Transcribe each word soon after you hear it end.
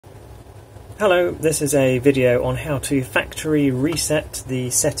Hello, this is a video on how to factory reset the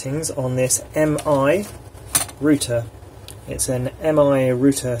settings on this MI router. It's an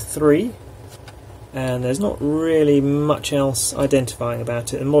MIR3 and there's not really much else identifying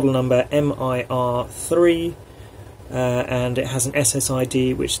about it. The model number MIR3 and it has an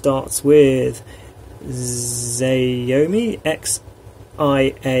SSID which starts with Xiaomi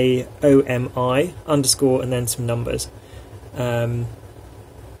XIAOMI underscore and then some numbers.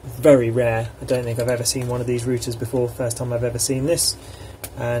 Very rare. I don't think I've ever seen one of these routers before, first time I've ever seen this.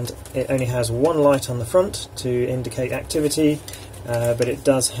 And it only has one light on the front to indicate activity, but it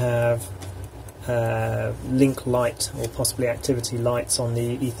does have link light or possibly activity lights on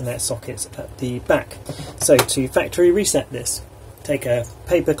the Ethernet sockets at the back. So to factory reset this, take a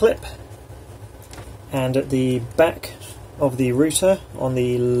paper clip and at the back of the router on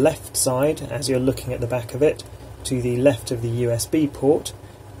the left side, as you're looking at the back of it, to the left of the USB port,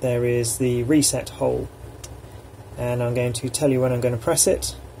 there is the reset hole, and I'm going to tell you when I'm going to press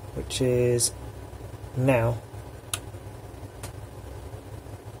it, which is now.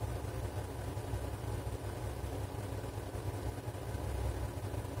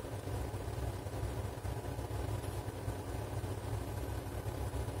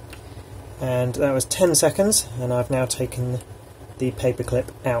 And that was 10 seconds, and I've now taken the paperclip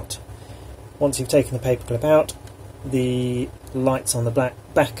out. Once you've taken the paperclip out, the lights on the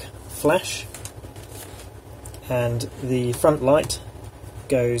back flash and the front light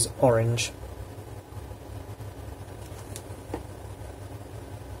goes orange.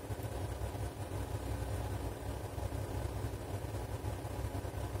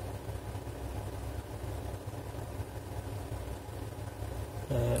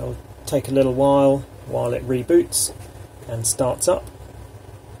 It'll take a little while it reboots and starts up.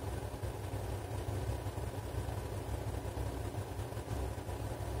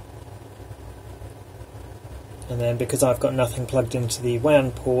 And then because I've got nothing plugged into the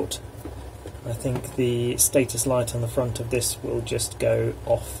WAN port, I think the status light on the front of this will just go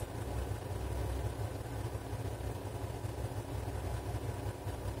off.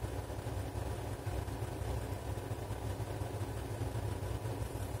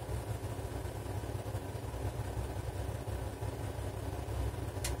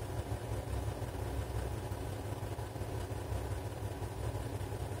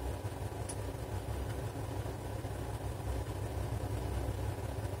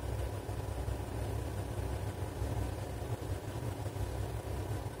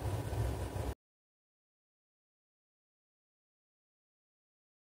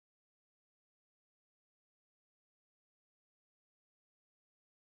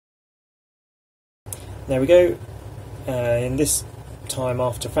 There we go. In this time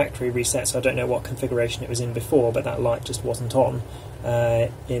after factory reset, so I don't know what configuration it was in before, but that light just wasn't on.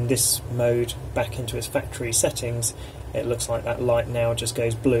 In this mode, back into its factory settings, it looks like that light now just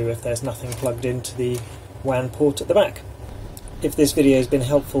goes blue if there's nothing plugged into the WAN port at the back. If this video has been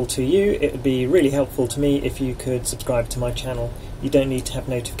helpful to you, it would be really helpful to me if you could subscribe to my channel. You don't need to have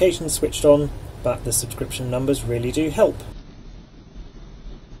notifications switched on, but the subscription numbers really do help.